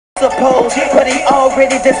suppose, but he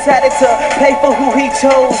already decided to pay for who he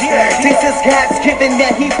chose. This is God's given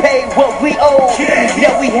that he paid what we owe.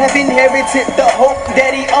 Yeah, we have inherited the hope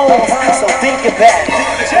that he owns. So think about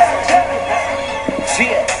it.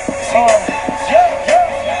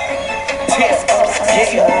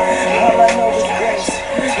 All I know is grace.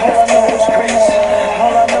 All I know is grace.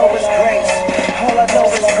 All I know is grace. All I know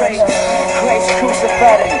is grace. Christ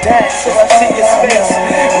crucified and died so I see his face.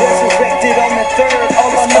 Resurrected on the third. All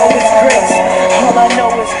I know is grace. All I know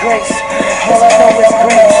is grace. All I know is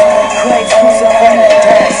grace. Christ crucified and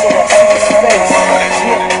died so I see his face.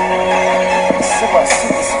 So I see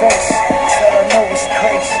his face. All I know is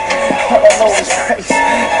grace. All I know is grace.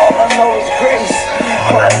 All I know is grace.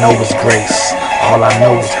 All I know is grace. All I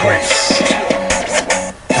know is grace.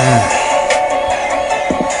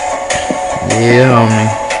 Yeah, homie.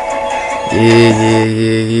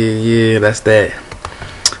 Yeah.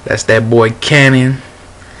 That's that boy Canon.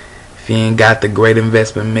 If you ain't got the Great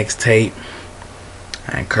Investment Mixtape,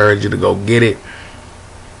 I encourage you to go get it.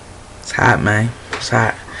 It's hot, man. It's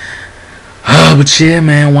hot. But yeah,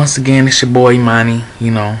 man, once again, it's your boy Imani.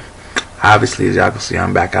 You know, obviously, as y'all can see,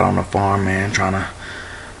 I'm back out on the farm, man, trying to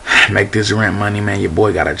make this rent money, man. Your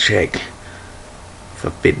boy got a check for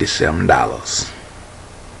 $57.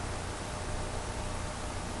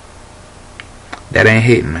 That ain't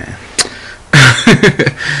hitting, man.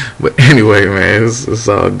 But anyway, man, it's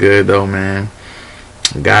all good though, man.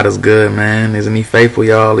 God is good, man. Isn't he faithful,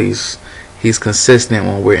 y'all? He's consistent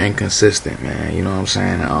when we're inconsistent, man. You know what I'm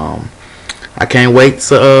saying? I can't wait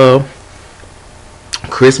to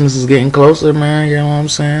Christmas is getting closer, man. You know what I'm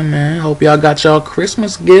saying, man? Hope y'all got y'all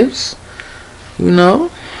Christmas gifts. You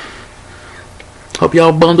know? Hope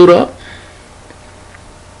y'all bundled up.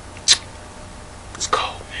 It's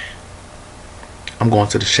cold, man. I'm going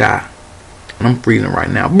to the shop. And I'm freezing right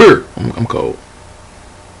now. Brr! I'm cold.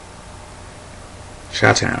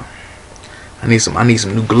 Chi-town. I need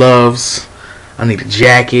some new gloves. I need a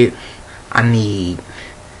jacket. I need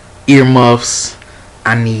earmuffs.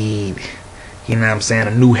 I need, you know what I'm saying,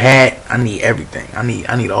 a new hat. I need everything. I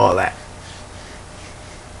need all that.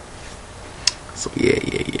 So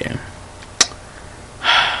yeah.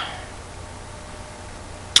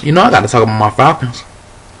 You know, I gotta talk about my Falcons.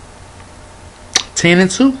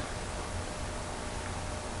 10-2.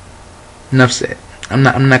 Enough said. I'm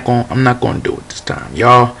not gonna do it this time.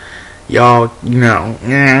 Y'all, you know.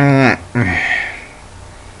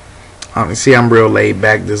 See, I'm real laid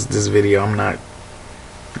back this video. I'm not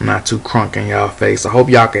too crunk in y'all face. I hope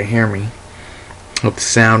y'all can hear me. Hope the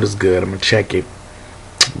sound is good. I'm gonna check it.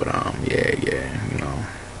 But yeah, you know.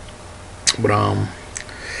 But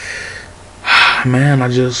man, I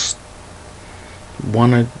just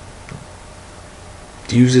wanna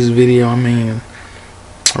use this video. I mean,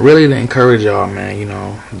 really to encourage y'all, man. You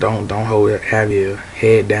know, don't have your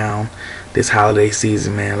head down this holiday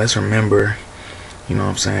season, man. Let's remember, you know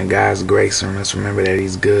what I'm saying, God's grace, and let's remember that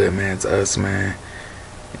he's good, man, to us, man.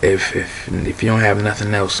 If you don't have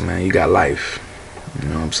nothing else, man, you got life. You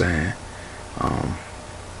know what I'm saying?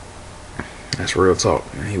 That's real talk,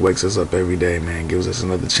 man. He wakes us up every day, man, gives us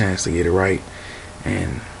another chance to get it right.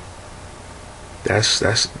 And that's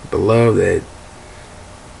the love that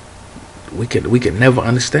we could never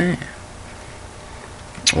understand.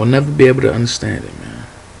 We'll never be able to understand it, man.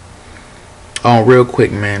 Oh, real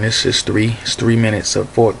quick, man. It's just 3 minutes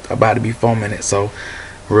of about to be 4 minutes. So,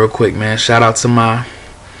 real quick, man. Shout out to my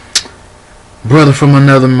brother from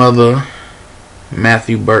another mother,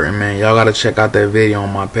 Matthew Burton, man. Y'all gotta check out that video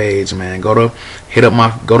on my page, man. Go to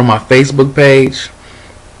my Facebook page,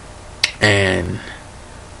 and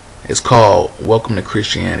it's called Welcome to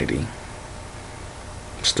Christianity.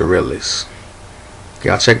 It's the realest.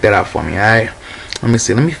 Y'all check that out for me, alright? Let me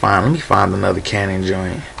see. Let me find another Canon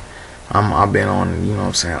joint. I've been on, you know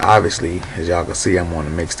what I'm saying. Obviously, as y'all can see, I'm on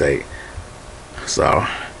the mixtape. So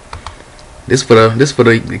this for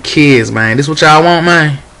the kids, man. This what y'all want,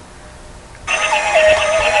 man.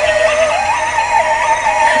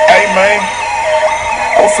 Hey, man.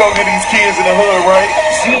 I was talking to these kids in the hood, right?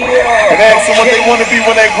 And asked them what they want to be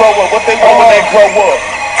when they grow up. What they want when they grow up.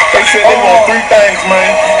 They said they want 3 things,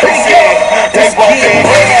 man. They said they want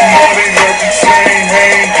money, let you sing,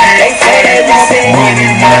 hey. They said they want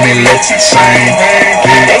money, let you sing, hey.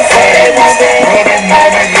 They said they want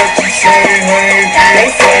money, let you sing, hey.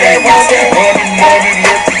 They said they want money,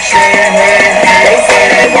 let you sing, hey. They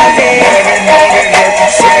said they want money, let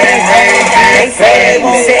you sing, hey. They said they want money, let you sing, hey. They said they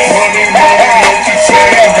want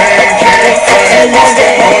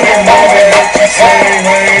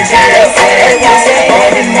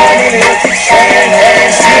money, let you sing, hey.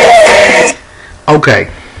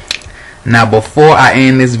 Okay, Now, before I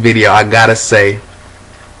end this video, I gotta say,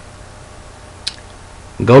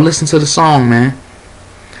 go listen to the song, man.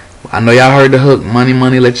 I know y'all heard the hook, money,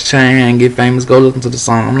 money, let your chain hang, get famous. Go listen to the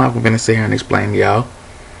song. I'm not gonna sit here and explain to y'all.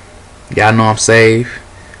 Y'all know I'm saved.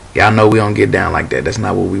 Y'all know we don't get down like that. That's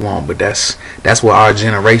not what we want, but that's what our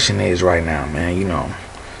generation is right now, man. You know,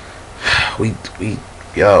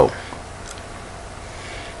 yo.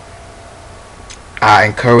 I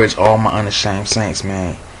encourage all my unashamed saints,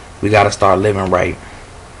 man. We gotta start living right.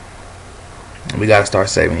 We gotta start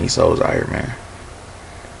saving these souls out here, man.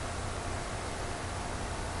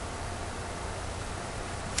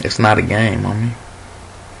 It's not a game, homie.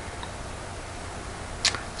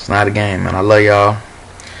 It's not a game, man. I love y'all.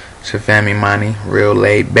 It's your family, Imani. Real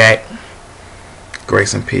laid back.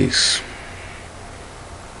 Grace and peace.